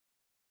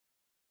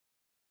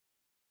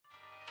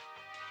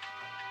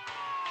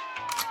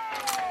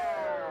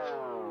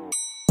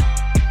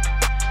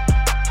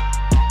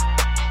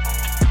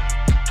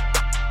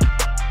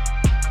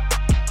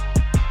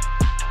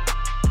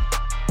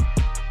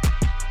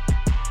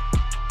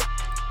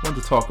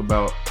wanted to talk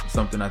about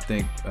something I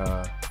think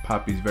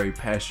Poppy's very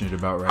passionate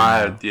about now.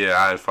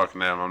 I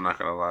fucking am. I'm not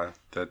gonna lie.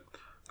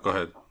 Go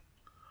ahead.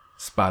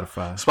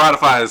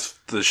 Spotify is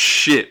the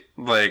shit.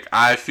 Like,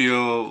 I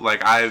feel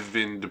like I've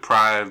been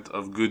deprived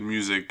of good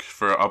music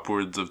for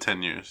upwards of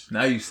 10 years.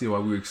 Now you see why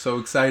we were so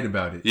excited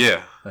about it.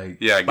 Yeah. Like,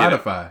 yeah,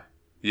 Spotify.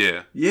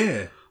 Yeah.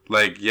 Yeah.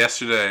 Like,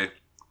 yesterday,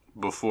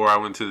 before I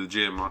went to the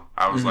gym,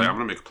 I was like, I'm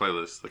gonna make a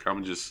playlist. Like,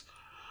 I'm just...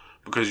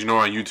 Because,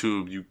 on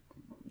YouTube, you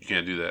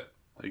can't do that.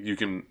 Like, you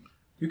can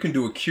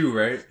do a queue,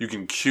 right? You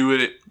can queue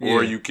it,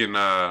 or you can,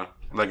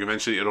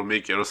 eventually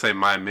it'll say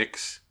my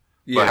mix.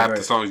 But half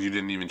the songs you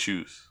didn't even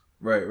choose.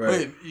 Right.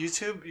 Wait,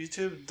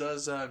 YouTube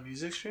does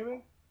music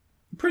streaming?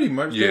 Pretty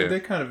much. Yeah. They're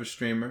kind of a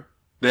streamer.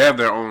 They have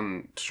their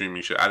own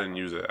streaming shit. I didn't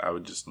use it. I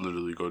would just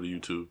literally go to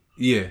YouTube.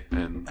 Yeah.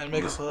 And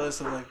make a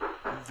playlist of,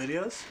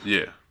 videos?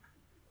 Yeah.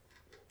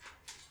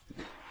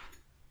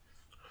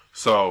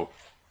 So,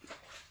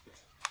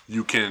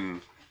 you can,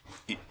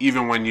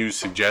 even when you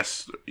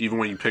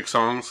pick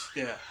songs,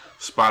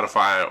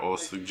 Spotify will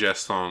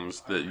suggest songs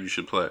that you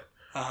should play.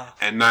 Uh-huh.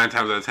 And 9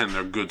 times out of 10,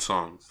 they're good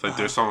songs. Like,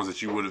 they're songs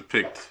that you would have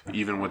picked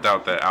even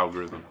without that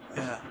algorithm.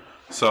 Yeah.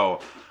 So,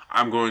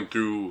 I'm going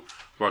through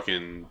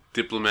fucking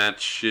Diplomat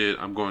shit.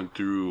 I'm going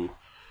through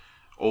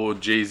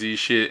old Jay-Z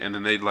shit. And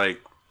then they're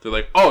like,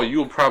 oh,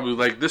 you'll probably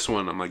like this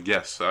one. I'm like,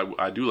 yes,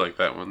 I do like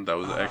that one. That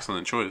was an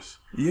excellent choice.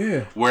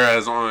 Yeah.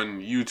 Whereas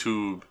on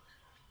YouTube,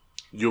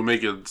 you'll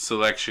make a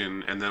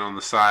selection, and then on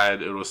the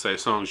side, it'll say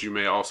songs you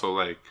may also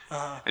like.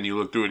 And you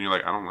look through it, and you're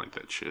like, I don't like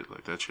that shit.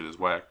 Like, that shit is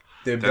whack.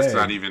 That's bad.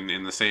 not even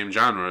in the same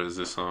genre as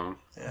this song.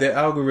 Yeah. The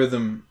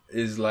algorithm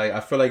is like, I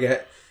feel like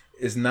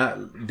it's not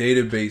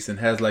database and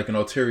has like an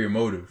ulterior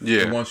motive.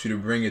 Yeah. It wants you to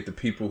bring it to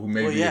people who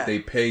maybe if they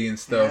pay and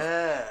stuff.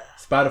 Yeah.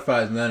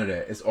 Spotify is none of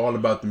that. It's all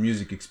about the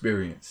music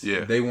experience.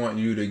 Yeah. They want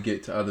you to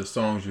get to other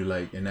songs you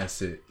like, and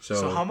that's it.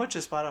 So how much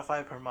is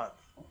Spotify per month?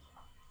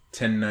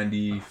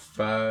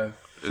 $10.95.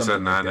 Is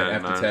that $9.99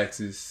 after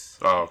taxes?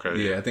 Oh, okay.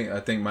 Yeah, I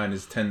think mine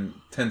is 10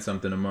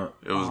 something a month.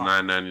 It was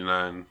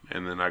 $9.99,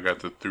 and then I got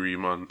the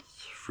 3-month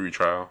free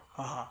trial,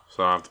 so I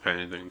don't have to pay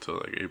anything until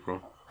like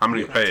April. I'm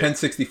gonna pay it.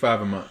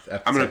 $10.65 a month.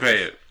 I'm gonna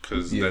pay it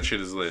because that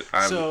shit is lit.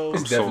 I'm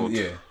sold.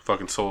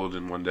 Fucking sold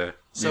in one day.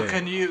 So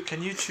can you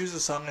choose a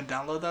song and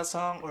download that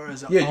song, or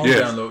is it? Yeah, you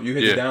download. You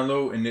hit the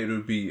download, and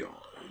it'll be.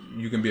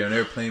 You can be on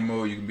airplane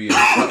mode. You can be.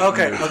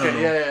 Okay. All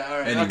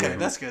right. Anyway. Okay,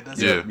 that's good. That's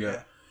good.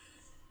 Yeah.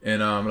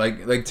 And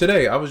like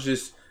today, I was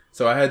just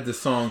I had the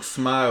song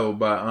 "Smile"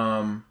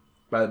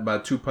 by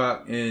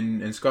Tupac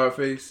and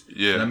Scarface.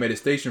 Yeah. And I made a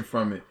station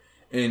from it.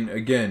 And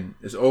again,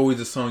 it's always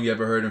a song you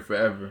ever heard in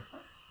forever.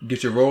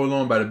 Get Your Roll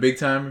On by the Big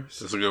Timers.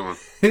 That's a good one.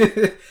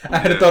 I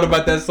hadn't thought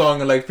about that song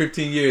in like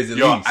 15 years at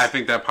least. I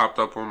think that popped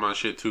up on my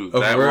shit too. Oh,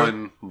 that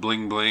one,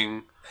 Bling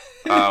Bling.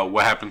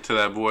 What happened to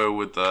that boy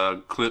with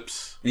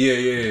Clips?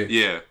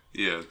 Yeah.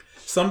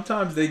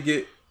 Sometimes they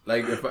get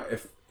like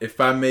if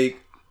I make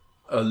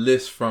a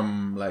list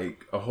from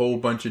like a whole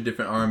bunch of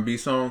different R&B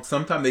songs,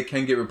 sometimes they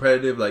can get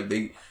repetitive. Like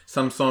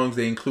some songs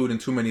they include in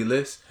too many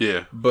lists.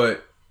 Yeah.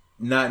 But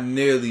not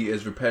nearly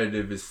as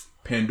repetitive as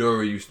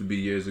Pandora used to be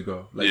years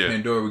ago. Like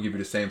Pandora would give you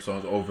the same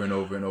songs over and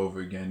over and over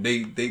again.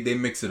 They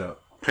mix it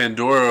up.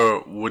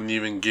 Pandora wouldn't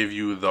even give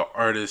you the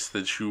artist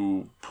that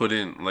you put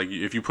in. Like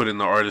if you put in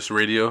the artist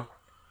radio.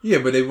 Yeah,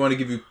 but they want to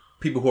give you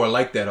people who are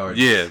like that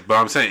artist. Yeah, but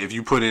I'm saying if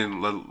you put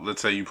in,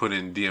 let's say you put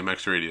in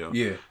DMX radio.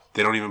 Yeah.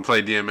 They don't even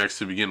play DMX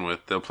to begin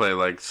with. They'll play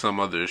like some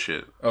other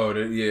shit. Oh,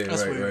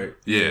 that's right.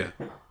 Yeah.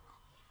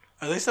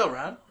 Are they still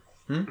around?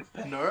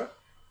 Pandora?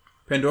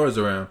 Pandora's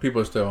around.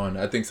 People are still on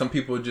it. I think some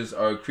people just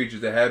are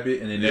creatures of habit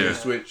and they never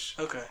switch.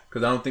 Okay.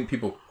 Because I don't think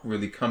people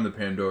really come to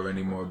Pandora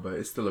anymore, but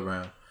it's still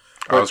around.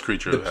 I was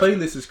creature of habit. The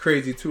playlist is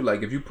crazy too.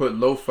 Like if you put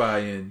lo-fi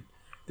in,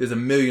 there's a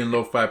million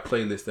lo-fi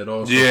playlists that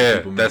all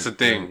people that's the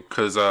thing.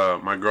 Because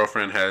my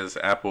girlfriend has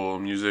Apple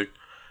Music.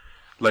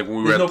 Like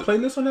when we There's no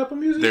playlist on Apple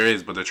Music? There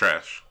is, but they're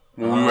trash.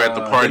 When we were at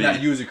the party, they're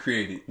not user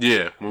created.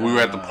 Yeah, when we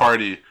were at the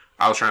party,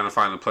 I was trying to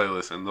find a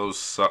playlist, and those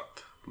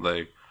sucked.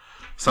 Like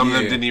some of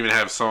them didn't even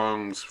have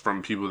songs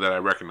from people that I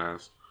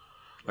recognized.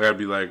 Like I'd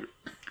be like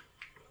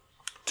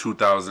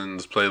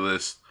 2000s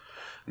playlist,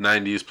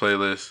 90s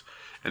playlist,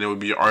 and it would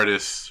be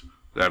artists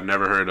that I've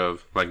never heard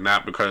of. Like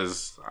not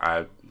because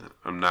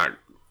I'm not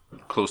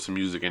close to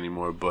music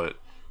anymore, but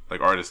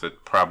like artists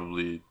that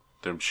probably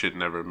their shit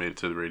never made it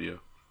to the radio.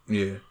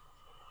 Yeah.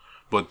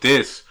 But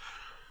this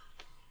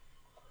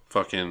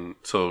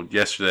so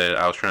yesterday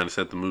I was trying to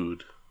set the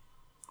mood.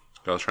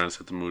 I was trying to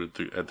set the mood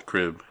at the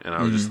crib, and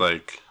I was just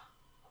like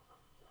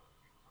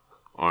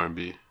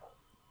R&B.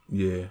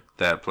 Yeah.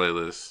 That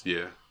playlist,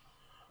 yeah.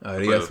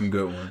 They got some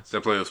good ones.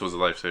 That playlist was a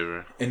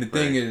lifesaver. And the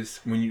thing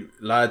is, a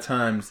lot of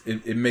times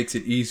it makes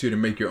it easier to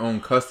make your own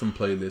custom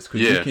playlist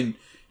because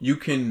you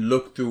can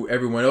look through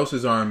everyone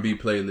else's R&B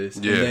playlist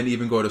and then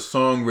even go to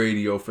Song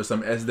Radio for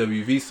some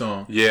SWV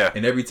song. Yeah.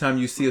 And every time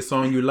you see a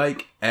song you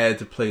like, add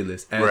to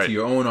playlist, add to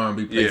your own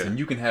R&B playlist, and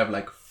you can have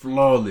like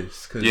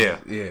flawless. Yeah.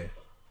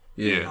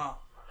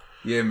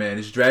 Yeah, man.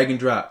 It's drag and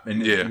drop.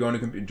 And if you go on the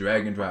computer,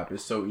 drag and drop.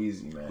 It's so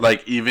easy, man.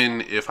 Like,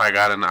 even if I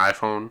got an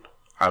iPhone,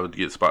 I would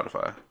get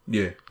Spotify.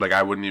 Yeah. Like,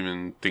 I wouldn't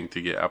even think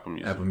to get Apple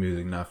Music. Apple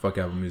Music. Nah, fuck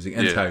Apple Music.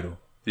 And Tidal.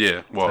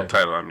 Yeah. Well,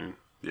 Tidal, I mean.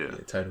 Yeah.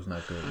 Tidal's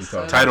not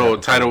good.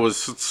 Tidal was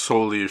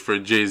solely for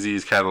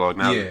Jay-Z's catalog.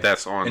 Now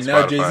that's on and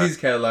Spotify. And now Jay-Z's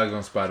catalog is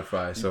on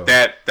Spotify. So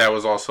that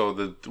was also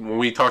when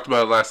we talked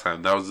about it last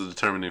time, that was the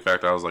determining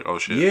factor. I was like, oh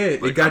shit. Yeah,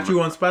 like, it got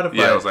you on Spotify.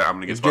 Yeah, I was like, I'm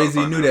gonna get if Spotify.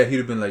 Jay-Z knew that, he'd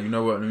have been like, you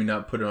know what, let me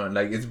not put it on.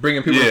 Like, it's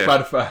bringing people to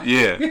Spotify.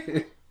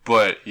 Yeah.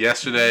 But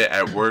yesterday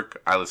at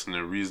work, I listened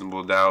to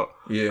Reasonable Doubt.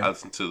 Yeah. I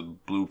listened to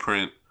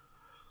Blueprint.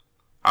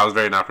 I was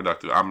very not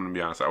productive. I'm gonna be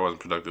honest. I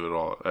wasn't productive at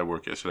all at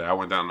work yesterday. I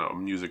went down a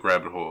music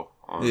rabbit hole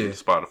on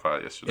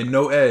Spotify yesterday. And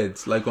no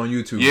ads like on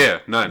YouTube. Yeah,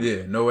 none.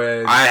 Yeah, no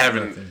ads. I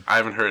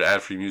haven't heard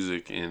ad free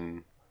music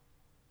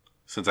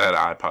since I had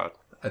an iPod.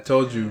 I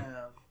told you,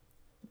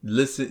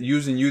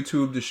 using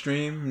YouTube to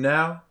stream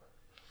now,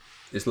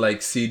 it's like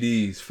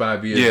CDs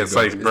 5 years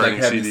ago. It's like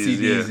having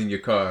CDs in your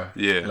car.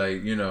 Yeah.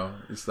 Like,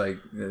 it's like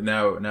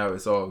now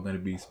it's all going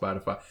to be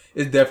Spotify.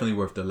 It's definitely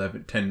worth the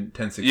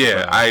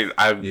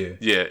 10.65.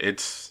 Yeah,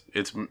 it's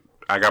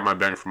I got my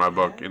bang for my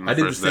buck in the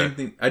first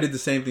day. I did the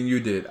same thing you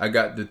did. I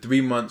got the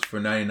 3 months for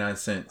 99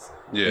 cents.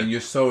 Yeah. And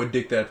you're so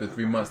addicted after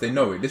 3 months. They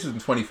know it. This was in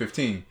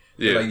 2015.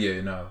 Yeah. They're like,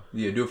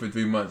 do it for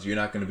 3 months. You're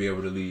not going to be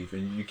able to leave.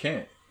 And you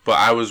can't. But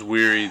I was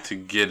weary to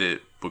get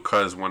it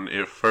because when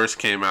it first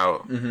came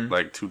out,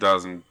 like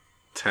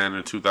 2010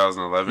 or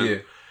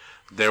 2011,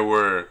 there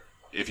were,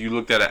 if you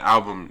looked at an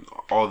album,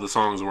 all the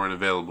songs weren't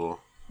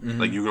available.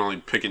 Like, you could only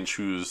pick and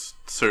choose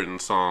certain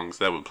songs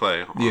that would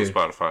play on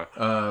Spotify.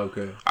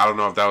 Okay. I don't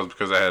know if that was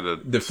because I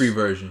had the free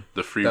version.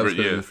 The free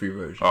version. The free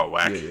version. Oh,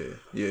 whack.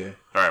 Yeah.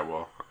 All right,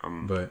 well,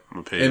 I'm gonna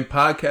pay. And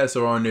podcasts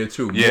are on there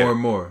too, more and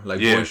more. Like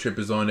Boy Strip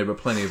is on there, but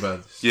plenty of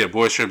others. Yeah,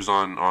 Boy Strip's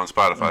on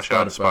Spotify.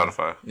 Shout out to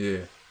Spotify.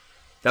 Yeah,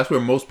 that's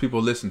where most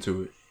people listen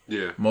to it.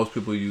 Yeah, most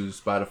people use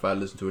Spotify to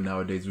listen to it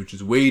nowadays, which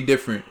is way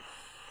different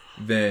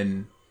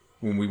than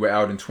when we were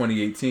out in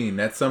 2018.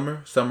 That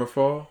summer,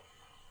 fall.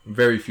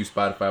 Very few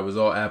Spotify. It was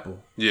all Apple.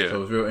 Yeah. So it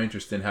was real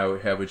interesting how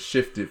it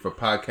shifted for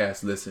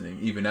podcast listening.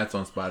 Even that's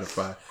on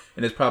Spotify.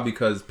 And it's probably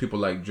because people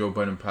like Joe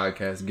Budden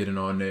podcast getting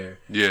on there.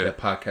 Yeah. That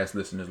podcast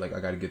listeners like, I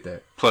got to get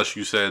that. Plus,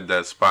 you said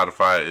that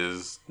Spotify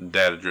is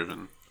data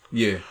driven.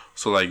 Yeah.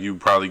 So like you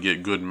probably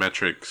get good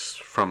metrics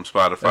from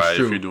Spotify if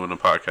you're doing a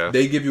podcast.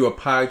 They give you a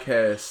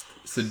podcast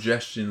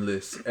suggestion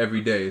list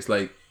every day. It's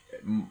like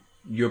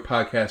your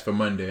podcast for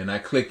Monday, and I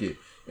click it.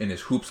 And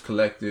it's Hoops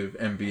Collective,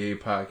 NBA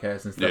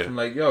podcast and stuff. Yeah. I'm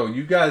like, yo,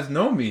 you guys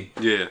know me.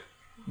 Yeah.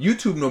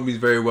 YouTube knows me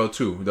very well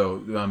too, though.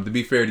 To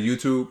be fair to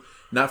YouTube,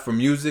 not for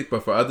music,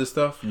 but for other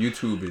stuff,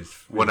 YouTube is.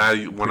 When I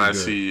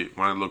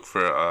look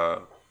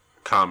for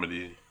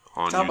comedy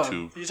on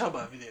YouTube. You talk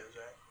about videos,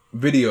 right?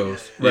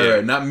 Videos,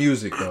 right? Not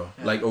music though.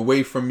 Yeah. Like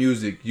away from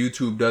music,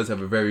 YouTube does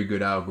have a very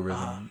good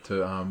algorithm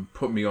to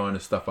put me on the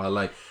stuff I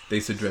like.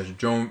 They suggest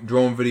drone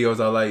videos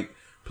I like,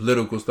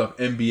 political stuff,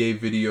 NBA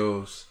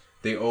videos.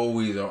 They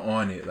always are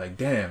on it. Like,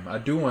 damn, I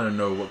do want to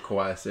know what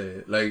Kawhi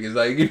said. Like, it's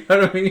like, you know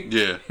what I mean?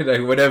 Yeah.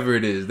 Like, whatever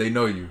it is, they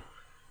know you.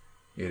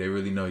 Yeah, they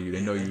really know you. They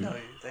know you.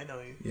 They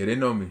know you. Yeah, they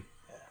know me.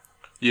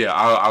 Yeah,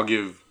 I'll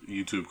give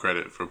YouTube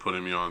credit for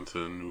putting me on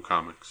to new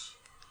comics.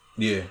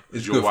 Yeah,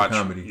 it's good for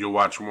comedy. You'll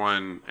watch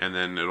one, and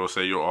then it'll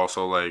say you'll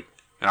also like...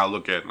 And I'll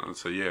look at it and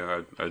say,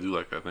 yeah, I do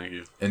like that. Thank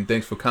you. And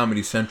thanks for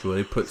Comedy Central.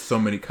 They put so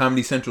many...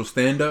 Comedy Central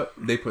stand-up,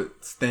 they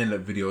put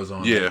stand-up videos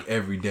on like,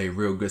 every day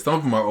real good. Some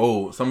of them are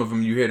old. Some of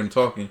them, you hear them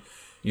talking,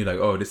 you're like,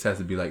 oh, this has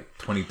to be like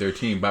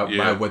 2013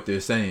 by what they're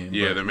saying.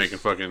 Yeah, but they're making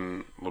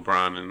fucking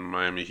LeBron and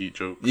Miami Heat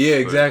jokes. Yeah,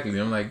 exactly.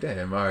 I'm like,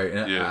 damn, all right.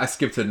 And I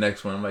skipped to the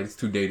next one. I'm like, it's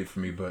too dated for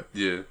me, but...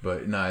 Yeah.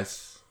 But, nah,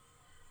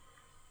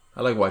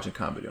 I like watching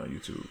comedy on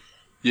YouTube.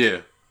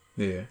 Yeah.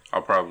 Yeah.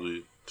 I'll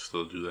probably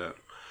still do that.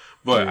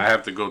 But I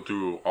have to go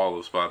through all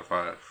of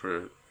Spotify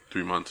for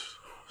 3 months.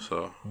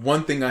 So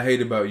one thing I hate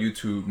about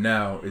YouTube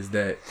now is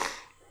that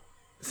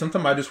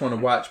sometimes I just want to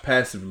watch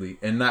passively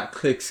and not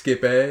click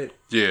skip ad.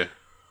 Yeah.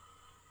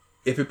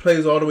 If it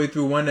plays all the way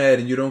through one ad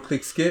and you don't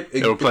click skip,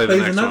 it'll play plays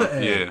the next another one.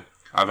 ad. Yeah.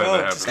 I've had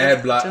that happen.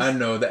 Ad block. I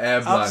know the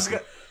ad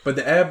blocker, but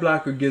the ad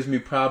blocker gives me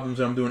problems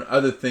when I'm doing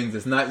other things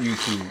that's not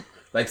YouTube.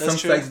 Like some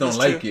sites don't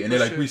like it, and they're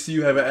like, "We see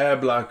you have an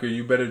ad blocker.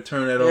 You better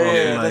turn that off."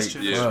 Yeah, like, that's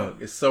true. Fuck,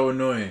 it's so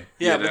annoying.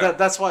 Yeah, but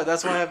that's why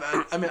I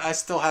have. I mean, I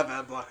still have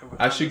ad blocker.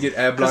 I should get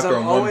ad blocker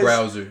on one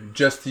browser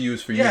just to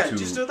use for YouTube. Yeah,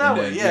 just do it that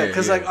way. Yeah,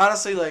 because like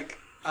honestly, like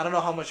I don't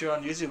know how much you're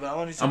on YouTube, but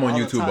I'm on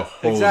YouTube a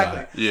whole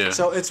lot. Yeah.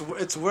 So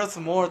it's worth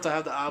more to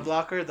have the ad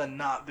blocker than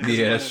not.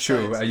 Yeah, that's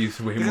true. I use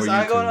way more YouTube. Because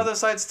I go on other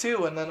sites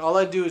too, and then all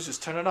I do is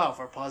just turn it off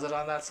or pause it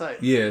on that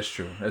site. Yeah, that's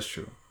true. That's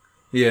true.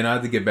 Yeah, and I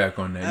have to get back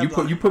on that.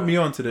 You put me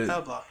on to the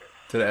ad blocker.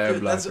 To the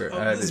ad blocker.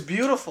 It's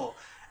beautiful.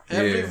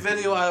 Every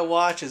video I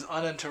watch is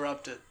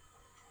uninterrupted.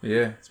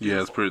 Yeah.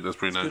 That's pretty nice.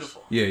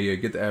 Beautiful. Yeah,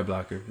 get the ad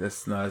blocker.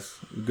 That's nice.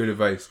 Good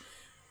advice.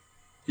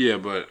 Yeah,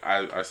 but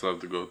I still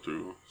have to go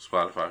through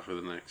Spotify for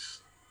the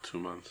next 2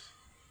 months.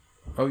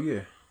 Oh,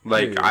 yeah.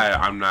 Like,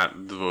 I'm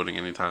not devoting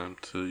any time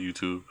to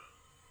YouTube.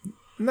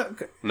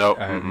 No.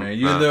 Alright,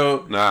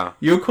 man.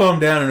 You'll calm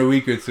down in a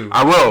week or two.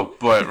 I will,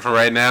 but for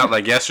right now,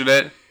 like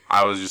yesterday,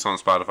 I was just on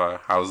Spotify.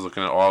 I was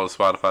looking at all the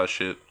Spotify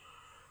shit.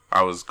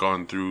 I was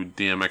going through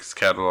DMX's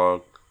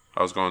catalog.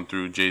 I was going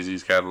through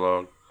Jay-Z's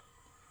catalog.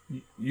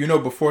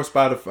 Before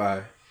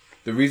Spotify,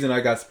 the reason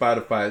I got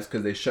Spotify is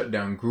because they shut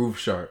down Groove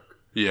Shark.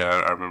 Yeah,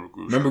 I remember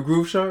Groove Shark. Remember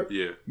Groove Shark?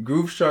 Yeah.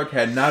 Groove Shark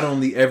had not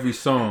only every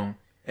song,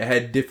 it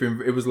had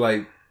different. It was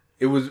like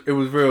it was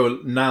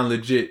real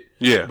non-legit.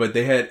 Yeah. But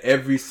they had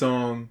every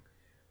song,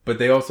 but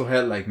they also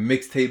had like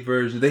mixtape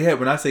versions. They had,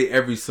 when I say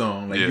every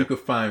song, like you could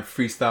find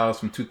freestyles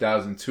from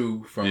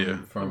 2002 from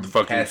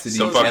Cassidy.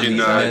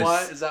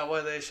 Is that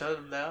why they shut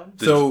them down?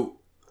 So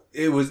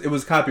it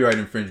was copyright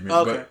infringement.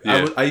 Okay.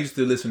 But I used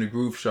to listen to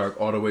Groove Shark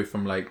all the way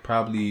from like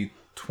probably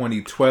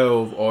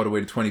 2012 all the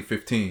way to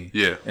 2015.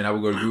 Yeah. And I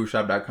would go to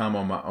grooveshark.com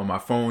on my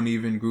phone,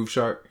 even Groove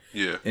Shark.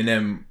 Yeah. And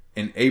then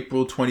in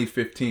April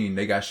 2015,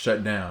 they got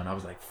shut down. I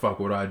was like, fuck,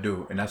 what do I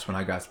do? And that's when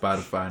I got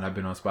Spotify, and I've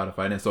been on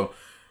Spotify. And so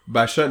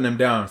by shutting them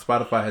down,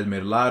 Spotify has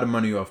made a lot of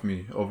money off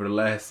me over the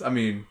last,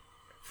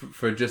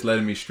 for just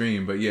letting me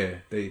stream. But yeah,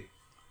 they...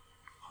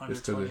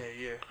 120 a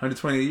year.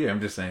 120 a year,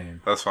 I'm just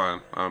saying. That's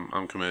fine.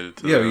 I'm committed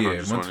to that.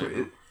 Yeah.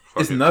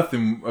 It's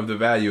nothing of the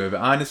value of it.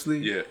 Honestly,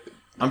 yeah.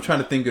 I'm trying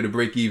to think of the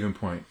break-even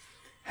point.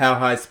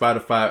 How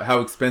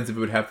expensive it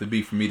would have to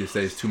be for me to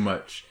say it's too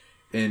much.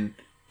 And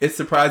it's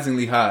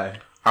surprisingly high.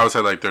 I would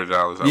say like $30.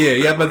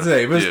 I'm about to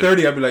say. If it's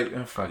 30, I'd be like,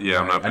 oh, fuck. Yeah,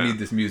 I'm not paying. I need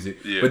this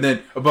music. Yeah. But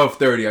then above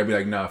 30, I'd be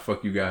like, nah,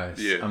 fuck you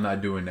guys. Yeah. I'm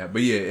not doing that.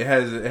 But yeah, it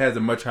has a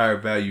much higher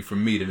value for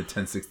me than a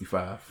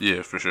 1065.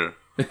 Yeah, for sure.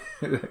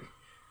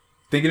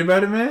 Thinking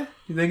about it, man?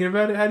 You thinking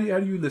about it? How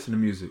do you listen to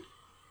music?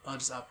 Oh,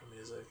 just Apple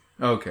Music.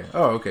 Okay.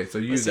 Oh, okay. So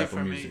you use Apple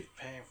Music.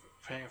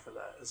 Paying for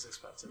that is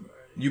expensive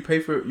already. You pay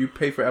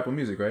for Apple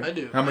Music, right? I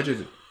do. How much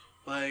is it?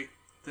 Like,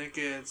 I think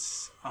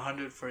it's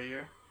 $100 for a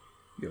year.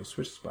 Yo,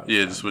 switch to Spotify.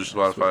 Yeah, just switch to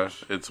Spotify.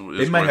 It's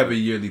they might have a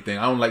yearly thing.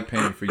 I don't like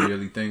paying for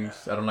yearly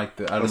things. I don't like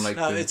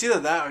it's either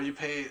that or you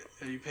pay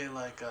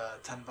like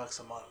 $10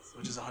 a month,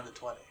 which is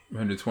 120.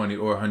 120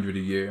 or 100 a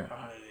year.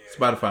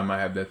 Spotify might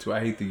have that too.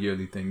 I hate the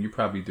yearly thing. You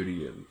probably do the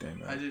yearly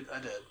thing, right? I did.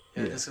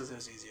 Yeah, just because it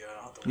was easier. I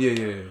don't have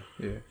to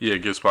Yeah. Yeah,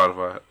 get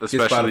Spotify.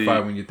 Get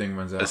Spotify when your thing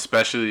runs out.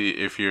 Especially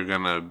if you're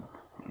gonna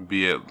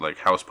be at like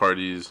house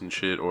parties and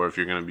shit, or if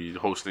you're gonna be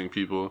hosting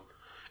people,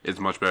 it's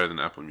much better than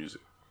Apple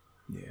Music.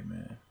 Yeah,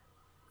 man.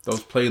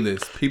 Those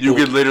playlists, you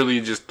could literally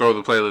just throw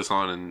the playlist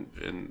on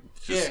and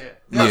just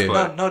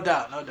no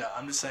doubt.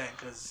 I'm just saying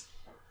because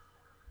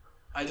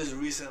I just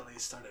recently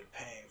started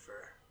paying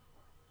for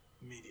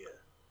media.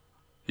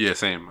 Yeah,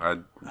 same.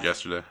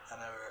 Yesterday.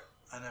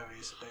 I never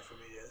used to pay for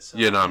media. So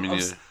yeah, no, I mean,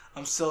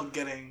 I'm still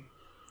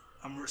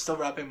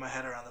wrapping my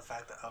head around the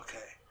fact that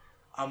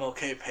I'm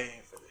okay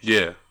paying for this.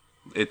 Yeah,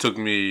 it took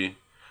me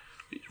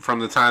from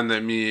the time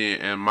that me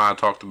and Ma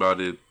talked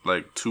about it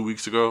like 2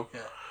 weeks ago.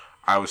 Yeah.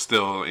 I was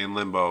still in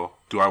limbo.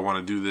 Do I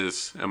want to do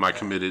this? Am I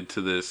committed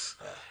to this?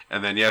 Yeah.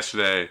 And then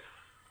yesterday,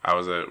 I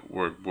was at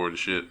work bored as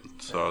shit.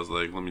 So I was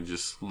like, let me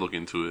just look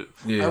into it.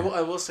 Yeah.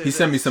 I will say he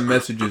sent me some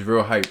messages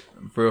real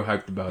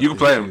hyped about it. You can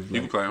play them.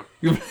 You can play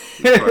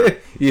them.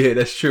 Yeah,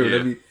 that's true.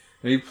 Yeah.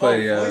 Let me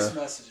play voice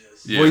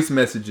messages. Yeah. Voice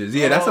messages.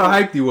 Yeah, that's how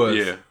hyped he was.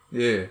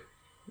 Yeah.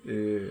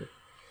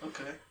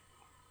 Okay.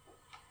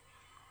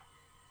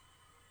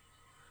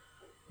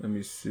 Let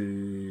me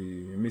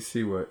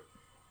see what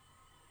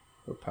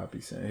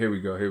Poppy's saying. Here we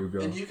go.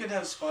 And you can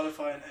have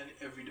Spotify on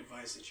every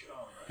device that you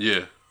own, right?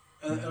 Yeah.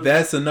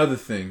 That's another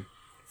thing.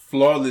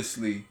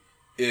 Flawlessly,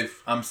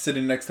 if I'm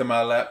sitting next to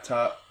my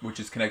laptop, which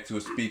is connected to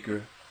a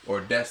speaker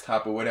or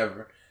desktop or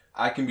whatever,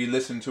 I can be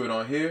listening to it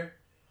on here,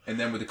 and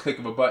then with the click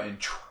of a button,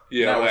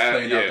 now it's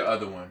playing out the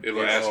other one.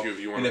 It'll ask you if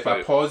you want to play.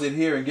 And if I pause it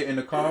here and get in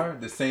the car,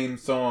 the same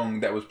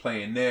song that was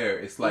playing there,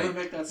 it's like... Will it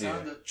make that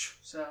sound? The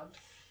sound?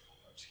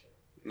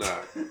 Nah.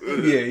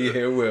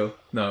 yeah, it will.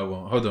 No, it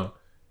won't. Hold on.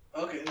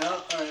 Okay,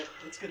 now, alright,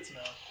 that's good to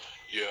know.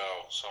 Yo,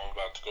 so I'm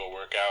about to go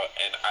work out,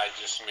 and I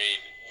just made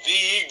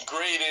the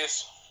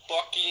greatest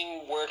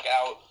fucking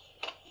workout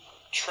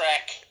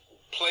track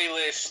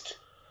playlist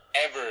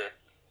ever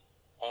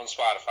on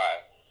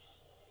Spotify.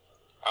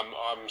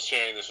 I'm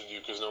sharing this with you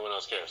because no one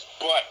else cares.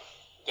 But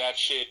that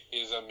shit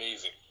is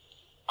amazing.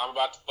 I'm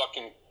about to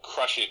fucking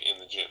crush it in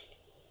the gym.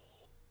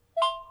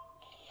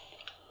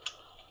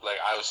 Like,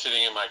 I was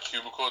sitting in my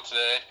cubicle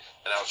today,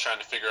 and I was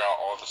trying to figure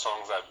out all the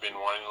songs I've been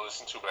wanting to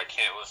listen to, but I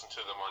can't listen to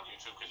them on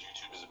YouTube because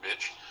YouTube is a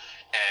bitch.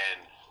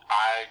 And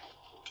I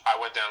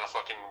went down a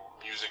fucking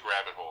music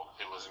rabbit hole.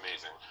 It was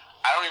amazing.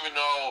 I don't even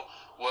know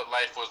what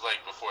life was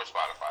like before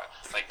Spotify.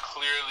 Like,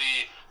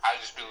 clearly,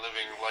 I've just been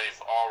living life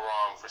all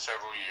wrong for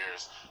several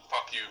years.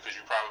 Fuck you, because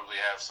you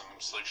probably have some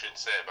slick shit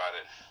to say about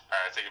it.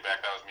 Alright, I take it back,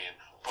 that was mean.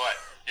 But,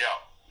 yo,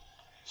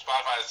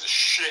 Spotify is the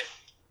shit.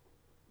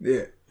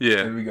 Yeah.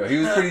 There we go. He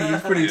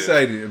was pretty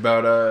excited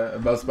about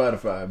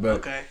Spotify,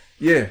 but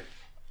yeah.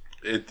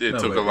 It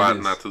took a lot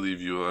not to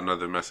leave you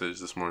another message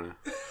this morning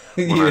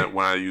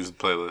when I used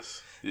the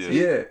playlist.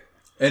 Yeah.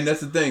 And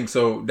that's the thing.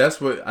 So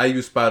that's what I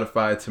use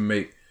Spotify to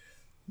make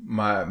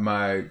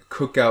my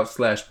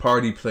cookout /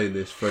 party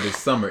playlist for this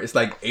summer. It's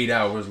like 8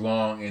 hours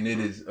long, and it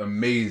is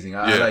amazing.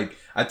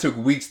 I took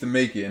weeks to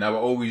make it, and I would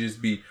always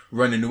just be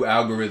running new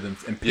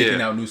algorithms and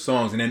picking out new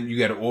songs, and then you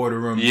got to order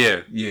them.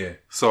 Yeah.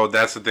 So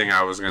that's the thing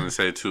I was gonna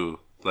say too.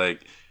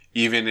 Like,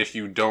 even if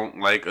you don't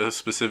like a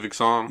specific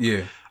song,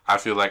 I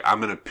feel like I'm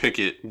gonna pick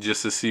it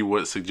just to see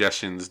what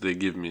suggestions they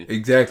give me.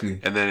 Exactly.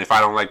 And then if I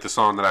don't like the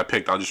song that I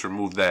picked, I'll just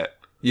remove that.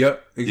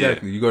 Yep,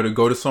 exactly. You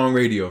go to Song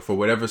Radio for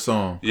whatever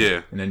song.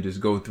 Yeah. And then just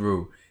go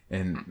through.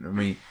 And I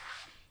mean,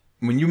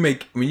 when you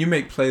make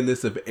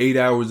playlists of 8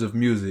 hours of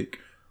music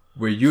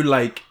where you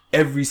like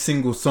every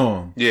single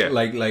song. Yeah.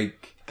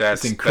 Like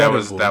that's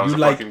incredible. That was you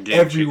a like fucking game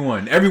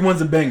everyone. changer.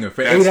 Everyone's a banger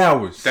for 8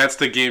 hours. That's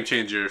the game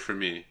changer for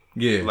me.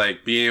 Yeah.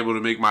 Like, being able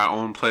to make my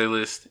own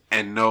playlist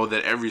and know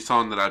that every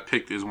song that I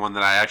picked is one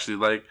that I actually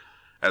like,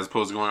 as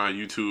opposed to going on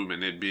YouTube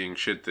and it being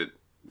shit that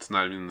it's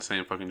not even the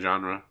same fucking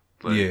genre.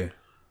 Like,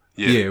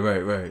 Yeah,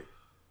 right.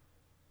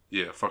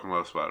 Yeah, fucking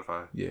love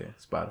Spotify. Yeah,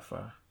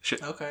 Spotify.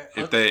 Shit. Okay.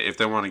 If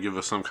they want to give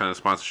us some kind of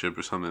sponsorship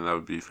or something, that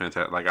would be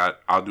fantastic. Like,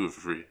 I'll do it for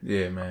free.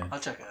 Yeah, man. I'll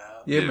check it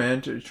out. Yeah,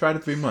 man. Try the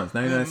 3 months,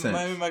 99 cents.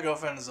 Maybe my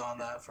girlfriend is on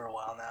that for a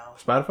while now.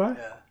 Spotify?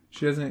 Yeah.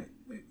 She doesn't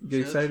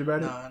get excited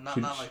about it? No,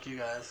 not like you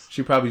guys.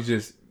 She probably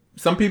just...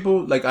 Some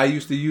people, like, I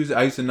used to use it.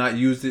 I used to not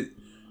use it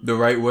the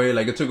right way.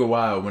 Like, it took a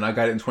while. When I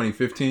got it in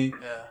 2015,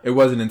 it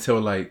wasn't until,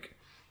 like,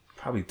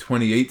 probably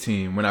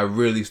 2018 when I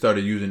really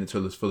started using it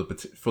to its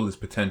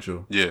fullest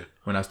potential. Yeah.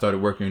 When I started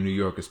working in New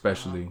York,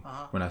 especially.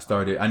 When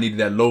I needed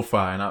that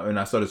lo-fi, and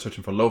I started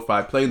searching for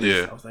lo-fi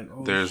playlists. Yeah. I was like,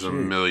 oh, there's shit. a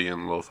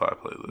million lo-fi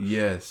playlists.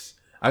 Yes.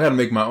 I got to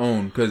make my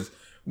own, because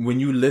when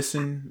you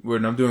listen,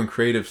 when I'm doing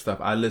creative stuff,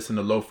 I listen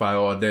to lo-fi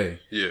all day.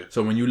 Yeah.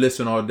 So when you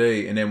listen all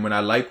day, and then when I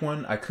like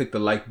one, I click the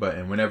like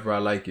button whenever I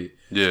like it.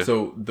 Yeah.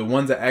 So the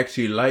ones I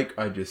actually like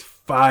are just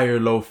fire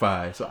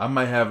lo-fi. So I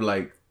might have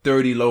like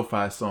 30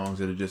 lo-fi songs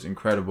that are just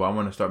incredible. I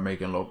want to start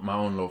making my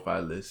own lo-fi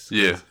lists.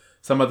 Yeah.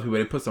 Some other people,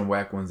 they put some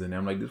whack ones in there.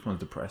 I'm like, this one's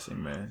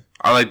depressing, man.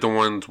 I like the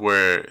ones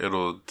where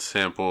it'll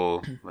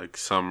sample like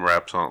some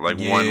rap song, like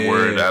one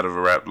word out of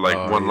a rap, like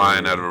one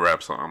line out of a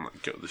rap song. I'm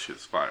like, yo, this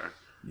shit's fire.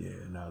 Yeah,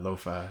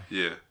 lo-fi.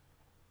 Yeah.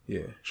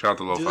 Shout out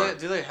to lo-fi.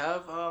 Do they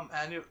have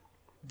annual?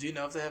 Do you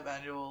know if they have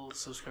annual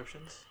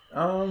subscriptions?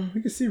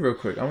 We can see real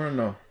quick. I want to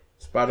know.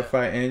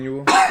 Spotify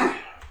annual.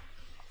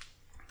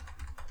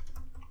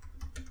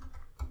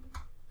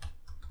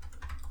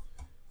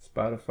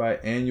 Spotify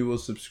annual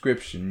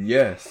subscription.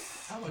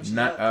 Yes. How much?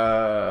 Not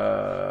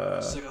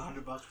it's like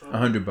 $100, bro.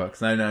 $100,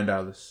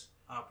 $99.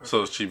 Oh,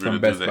 so it's cheaper From to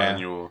Best do the Buy.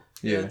 annual.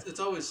 Yeah. It's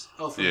always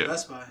from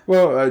Best Buy.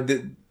 Well,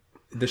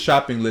 the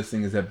shopping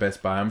listing is at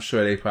Best Buy. I'm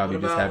sure they probably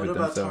just have it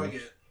themselves. What about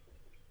Target?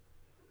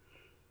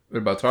 What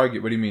about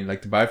Target? What do you mean,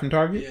 like to buy from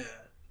Target? Yeah.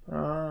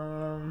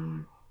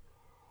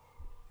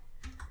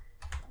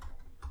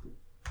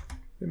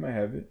 They might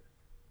have it.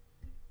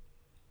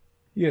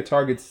 Yeah,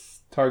 Target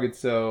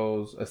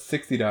sells a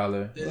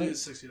 $60. They do a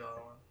 $60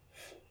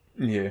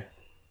 one. Yeah.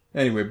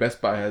 Anyway,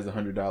 Best Buy has a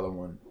 $100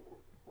 one.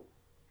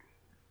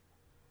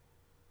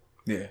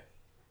 Yeah.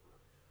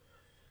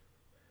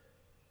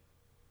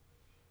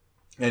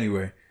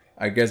 Anyway,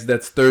 I guess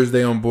that's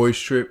Thursday on Boys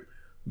Trip.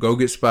 Go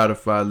get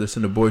Spotify,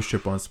 listen to Boys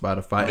Trip on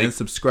Spotify, and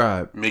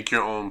subscribe. Make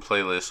your own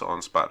playlist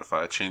on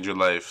Spotify. Change your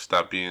life.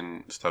 Stop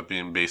being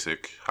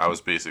basic. I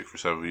was basic for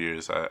several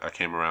years. I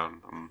came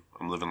around.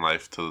 I'm living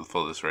life to the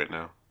fullest right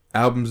now.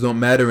 Albums don't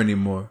matter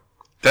anymore.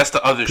 That's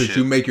the other shit. Because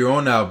you make your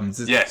own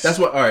albums. Yes. That's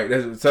what. All right.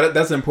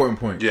 That's an important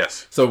point.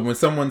 Yes. So when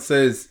someone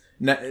says,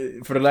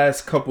 for the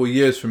last couple of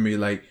years for me,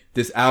 like,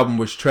 this album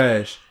was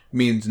trash,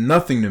 means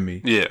nothing to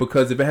me. Yeah.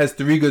 Because if it has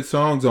 3 good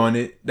songs on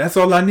it, that's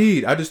all I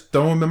need. I just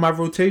throw them in my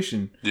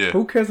rotation. Yeah.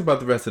 Who cares about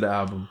the rest of the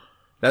album?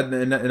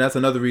 And that's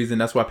another reason.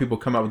 That's why people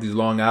come out with these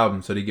long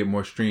albums, so they get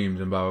more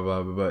streams and blah,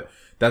 blah, blah, blah. But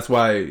that's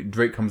why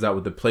Drake comes out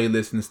with the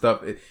playlist and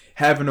stuff.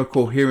 Having a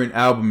coherent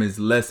album is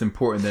less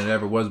important than it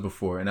ever was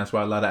before. And that's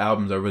why a lot of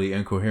albums are really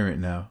incoherent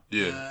now.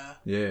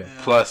 Yeah.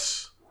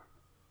 Plus,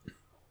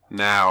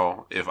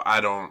 now,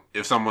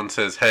 if someone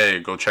says, hey,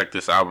 go check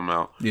this album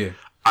out. Yeah.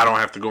 I don't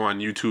have to go on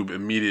YouTube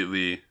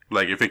immediately.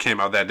 Like, if it came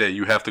out that day,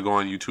 you have to go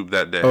on YouTube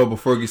that day. Oh,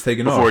 before it gets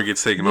taken off. Before it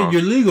gets taken off.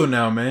 You're legal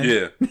now, man.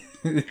 Yeah.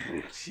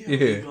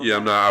 Yeah,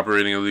 I'm not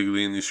operating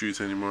illegally in these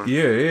streets anymore.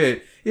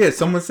 Yeah.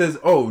 Someone says,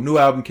 oh, new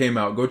album came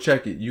out. Go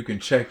check it. You can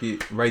check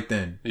it right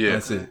then. Yeah.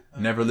 That's it.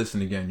 Never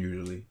listen again,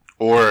 usually.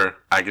 Or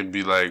I could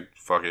be like,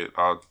 fuck it,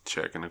 I'll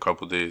check in a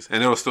couple days.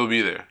 And it'll still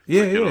be there.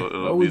 Yeah, like,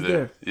 it'll always be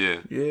there.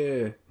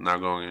 Yeah. Not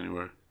going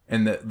anywhere.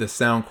 And the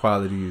sound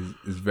quality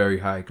is very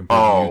high compared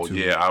to YouTube.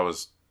 Yeah, I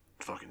was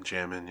fucking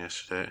jamming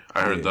yesterday.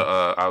 I heard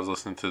I was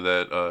listening to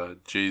that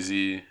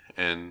Jay-Z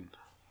and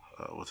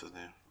what's his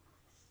name?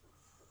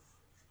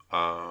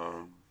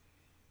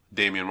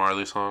 Damian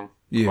Marley song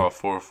called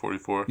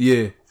 444.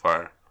 Yeah.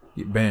 Fire.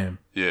 Yeah, bam.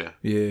 Yeah.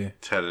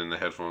 Just had it in the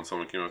headphones.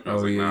 Someone came up and I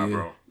was like, nah,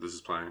 bro, this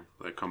is playing.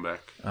 Like, come back.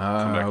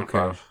 Come back in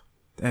 5.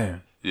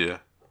 Damn. Yeah.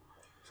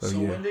 So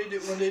when they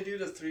do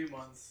the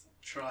 3-month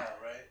trial,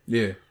 right?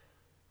 Yeah.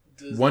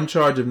 One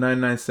charge of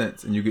 99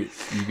 cents, and you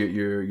get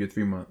your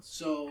 3 months.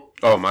 So.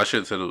 Oh, my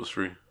shit said it was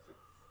free.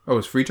 Oh,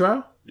 it's free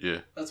trial? Yeah.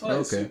 That's what I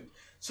assumed.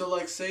 So,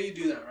 like, say you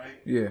do that, right?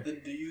 Yeah.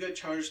 Then do you get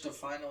charged the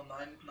final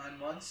 9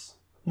 months?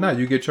 No,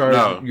 you get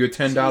charged your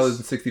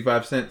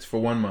 $10.65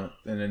 for 1 month,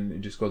 and then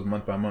it just goes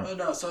month by month. Oh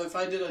no! So if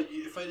I did a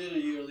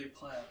yearly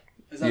plan,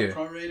 is that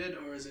prorated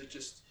or is it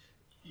just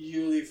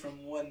yearly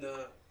from when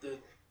the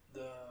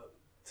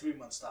 3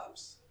 month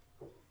stops?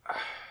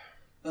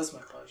 That's my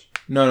question.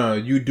 No,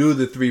 you do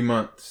the 3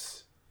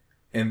 months,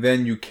 and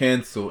then you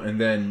cancel, and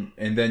then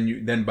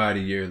you buy the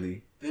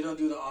yearly. They don't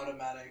do the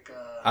automatic.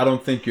 I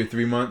don't think your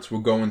 3 months will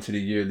go into the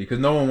yearly because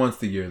no one wants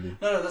the yearly.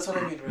 No, that's what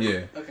I mean. Right?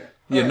 Yeah. Okay.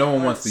 Yeah, no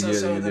one wants the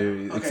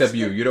yearly, except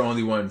you. You're the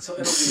only one. So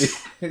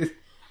it'll be.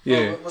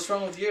 Yeah. What's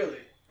wrong with yearly?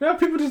 Yeah,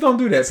 people just don't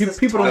do that.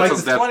 People don't like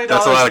to.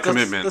 That's a lot of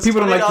commitment. People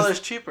don't like to.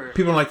 Cheaper.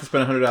 People don't like to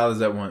spend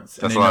 $100 at once.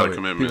 That's a lot of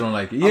commitment. People don't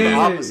like it. Yeah, I'm the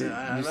opposite.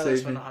 I'd rather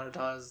spend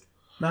 $100.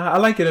 Nah, I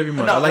like it every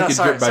month. I like it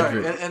drip by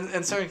drip.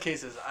 In certain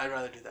cases, I'd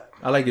rather do that.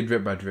 I like it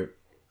drip by drip.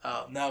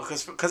 Oh no,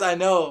 because I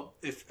know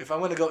if I'm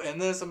gonna go in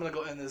this, I'm gonna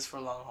go in this for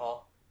a long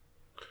haul.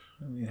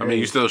 I mean,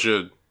 you still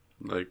should.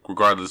 Like,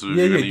 regardless of if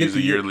you're going to use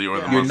the yearly or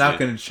the monthly. You're not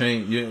going to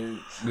change.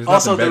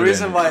 Also, the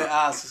reason why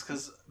I asked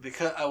is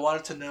because I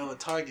wanted to know a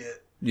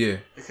Target. Yeah.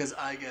 Because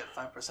I get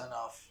 5%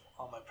 off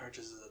all my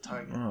purchases at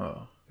Target.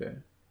 Oh, okay.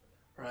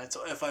 Right?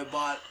 So if I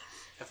bought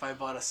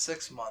a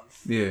 6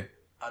 month, yeah,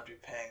 I'd be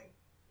paying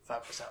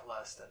 5%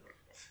 less than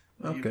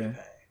you'd be paying.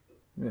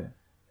 Yeah.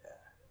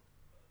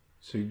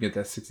 So you get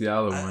that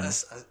 $60 one. I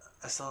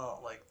still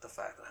don't like the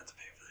fact that I have to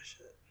pay for this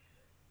shit.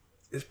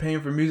 It's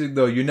paying for music,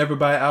 though. You never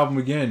buy an album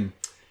again.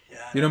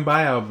 Yeah, you don't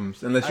buy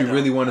albums unless you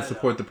really want to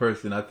support the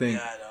person. I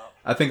think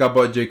I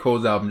bought J.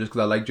 Cole's album just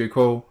because I like J.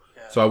 Cole.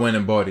 Yeah. So I went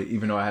and bought it,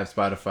 even though I have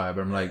Spotify. But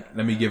I'm like,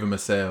 let me give him a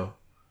sale.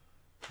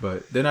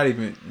 But they're not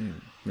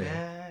even.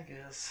 Yeah, I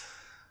guess.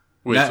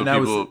 Wait,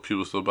 so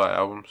people still buy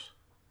albums?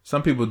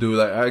 Some people do.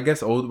 Like, I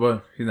guess old.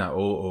 Well, he's not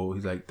old.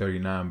 He's like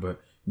 39.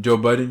 But Joe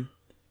Budden,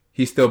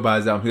 he still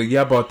buys albums. He's like,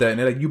 yeah, I bought that. And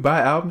they're like, you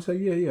buy albums? I say,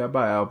 yeah, I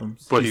buy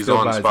albums. But he's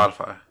on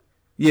Spotify.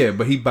 Yeah,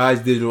 but he buys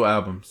digital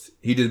albums.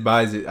 He just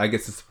buys it. I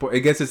guess to support. I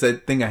guess it's a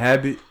thing of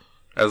habit,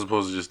 as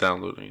opposed to just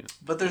downloading it.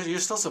 But you're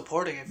still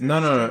supporting it. No,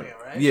 it,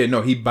 right? Yeah,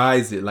 no, he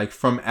buys it like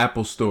from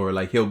Apple Store.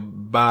 Like he'll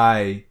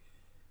buy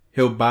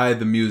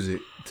the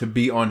music to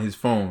be on his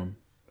phone,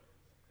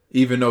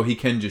 even though he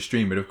can just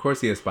stream it. Of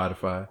course, he has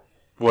Spotify.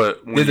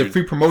 There's a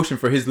free promotion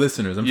for his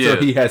listeners. I'm sure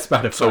he has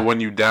Spotify. So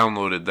when you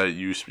download it, that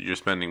you're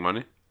spending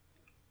money.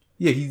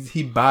 Yeah,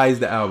 he buys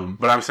the album.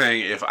 But I'm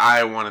saying if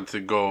I wanted to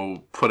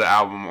go put an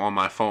album on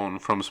my phone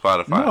from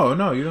Spotify.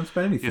 No, you don't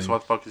spend anything. Yes, why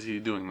the fuck is he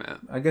doing that?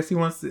 I guess he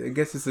wants to. I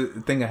guess it's a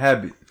thing of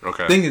habit.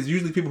 Okay. Thing is,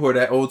 usually people who are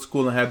that old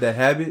school and have that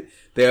habit,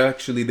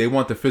 they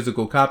want the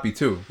physical copy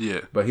too.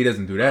 Yeah. But he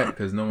doesn't do that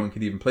because no one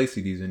can even play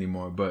CDs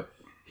anymore. But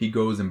he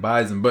goes and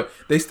buys them. But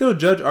they still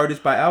judge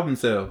artists by album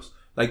sales.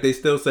 Like they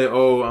still say,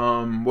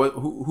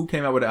 who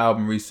came out with an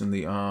album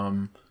recently?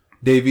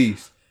 Dave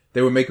East.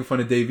 They were making fun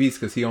of Dave East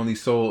because he only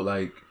sold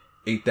like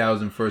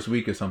 8,000 first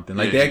week or something.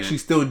 Like they actually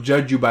still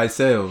judge you by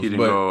sales. He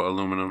didn't go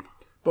aluminum.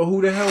 But who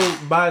the hell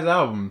buys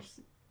albums?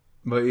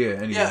 But yeah,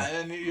 anyway. Yeah,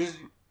 and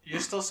you're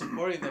still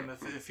supporting them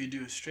if you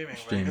do streaming,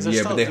 right?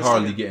 Yeah, but they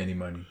hardly get any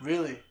money.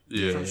 Really?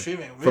 Yeah. From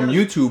streaming? Really? From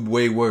YouTube,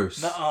 way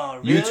worse.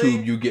 Really?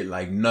 YouTube, you get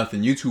like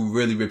nothing. YouTube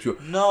really rips you.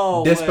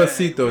 No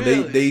Despacito,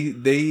 way. Really?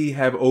 they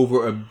have over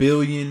 1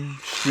 billion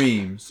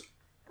streams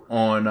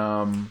on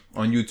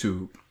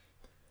YouTube.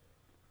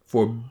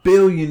 For 1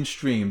 billion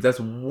streams, that's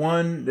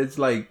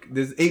like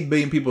there's 8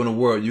 billion people in the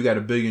world. You got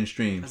 1 billion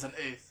streams. That's an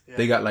eighth. Yeah.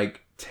 They got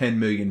like $10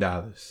 million.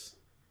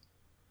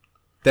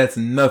 That's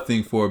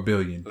nothing for 1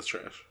 billion. That's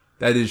trash.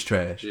 That is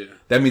trash. Yeah.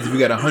 That means if you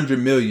got 100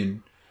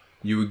 million,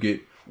 you would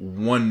get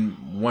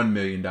 $1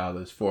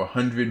 million for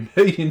 100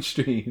 million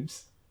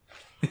streams.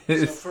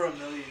 So for 1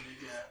 million,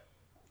 you get.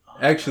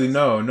 Actually,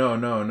 no.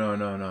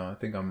 I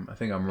think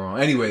I'm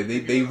wrong. Anyway,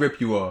 they rip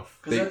you off.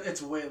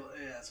 It's way.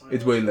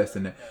 It's way less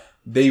than that. Yeah.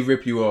 They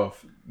rip you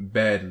off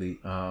badly,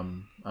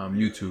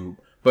 YouTube,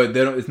 but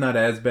it's not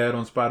as bad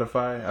on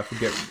Spotify. I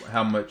forget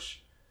how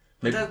much.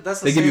 Maybe,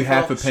 they give you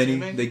half a penny.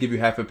 Streaming? They give you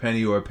half a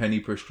penny or a penny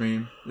per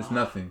stream. It's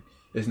nothing.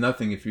 It's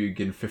nothing if you're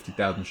getting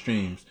 50,000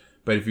 streams.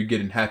 But if you're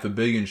getting 500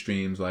 million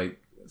streams, like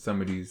some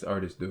of these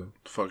artists do,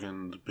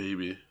 fucking the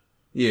baby.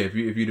 Yeah, if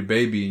you're the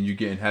baby and you're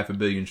getting 500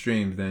 million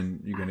streams,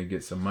 then you're gonna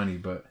get some money.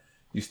 But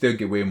you still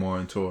get way more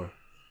on tour.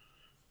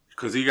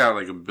 Because he got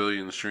like 1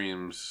 billion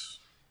streams.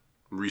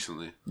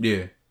 Recently.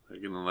 Yeah.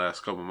 Like in the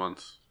last couple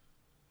months.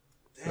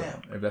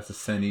 Damn. So if that's a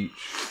cent each,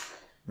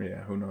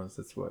 yeah, who knows?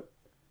 That's what?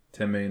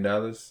 $10 million?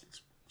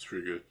 It's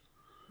pretty good.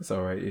 It's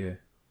alright, yeah.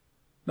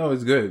 No,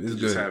 it's good. It's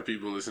good. Just have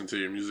people listen to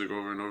your music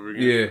over and over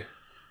again. Yeah.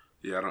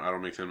 Yeah, I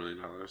don't make $10 million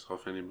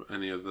off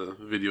any of the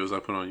videos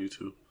I put on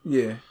YouTube.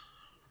 Yeah.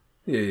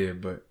 Yeah,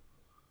 but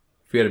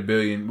if you had 1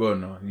 billion, well,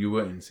 no, you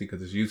wouldn't, see,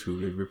 because it's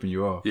YouTube. They're ripping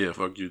you off. Yeah,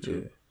 fuck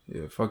YouTube.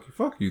 Yeah, fuck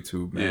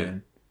YouTube, man. Yeah.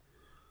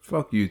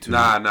 Fuck YouTube.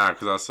 Nah,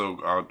 because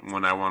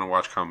when I want to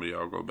watch comedy,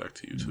 I'll go back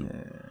to YouTube.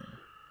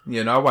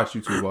 Yeah, no, I watch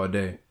YouTube all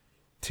day.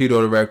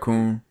 Tito the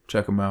Raccoon.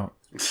 Check him out.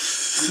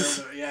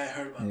 Yeah, I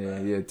heard about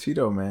that. Yeah,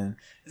 Tito, man.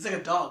 It's like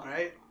a dog,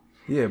 right?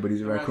 Yeah, but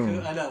he's a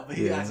raccoon. I know, but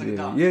he acts like a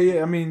dog.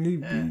 Yeah. I mean,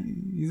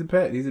 he's a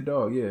pet. He's a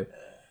dog. Yeah.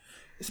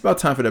 It's about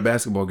time for that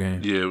basketball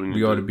game. Yeah,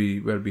 we ought to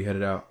be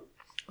headed out.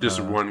 Just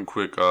one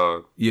quick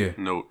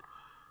note.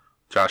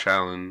 Josh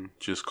Allen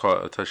just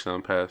caught a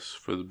touchdown pass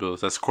for the Bills.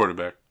 That's the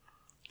quarterback.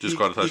 Just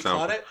caught a touchdown. He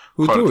caught it?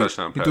 Who caught threw a it?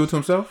 touchdown He pass. threw it to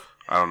himself?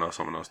 I don't know.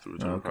 Someone else threw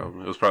it to him.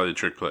 Probably. It was probably a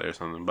trick play or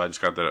something. But I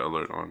just got that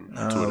alert on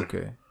Twitter.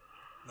 Okay.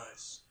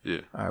 Nice.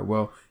 Yeah. All right.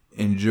 Well,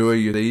 enjoy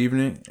your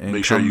evening. And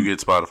make sure you get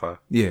Spotify.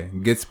 Yeah,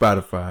 get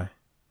Spotify.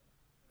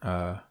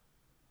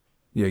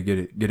 Yeah, get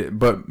it.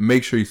 But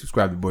make sure you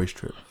subscribe to Boys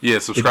Trip. Yeah,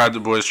 subscribe to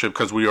Boys Trip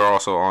because we are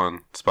also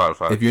on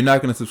Spotify. If you're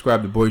not going to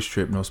subscribe to Boys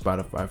Trip, no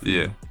Spotify for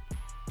you.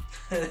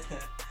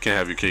 Can't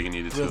have your cake and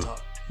eat it too. Real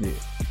talk. Yeah.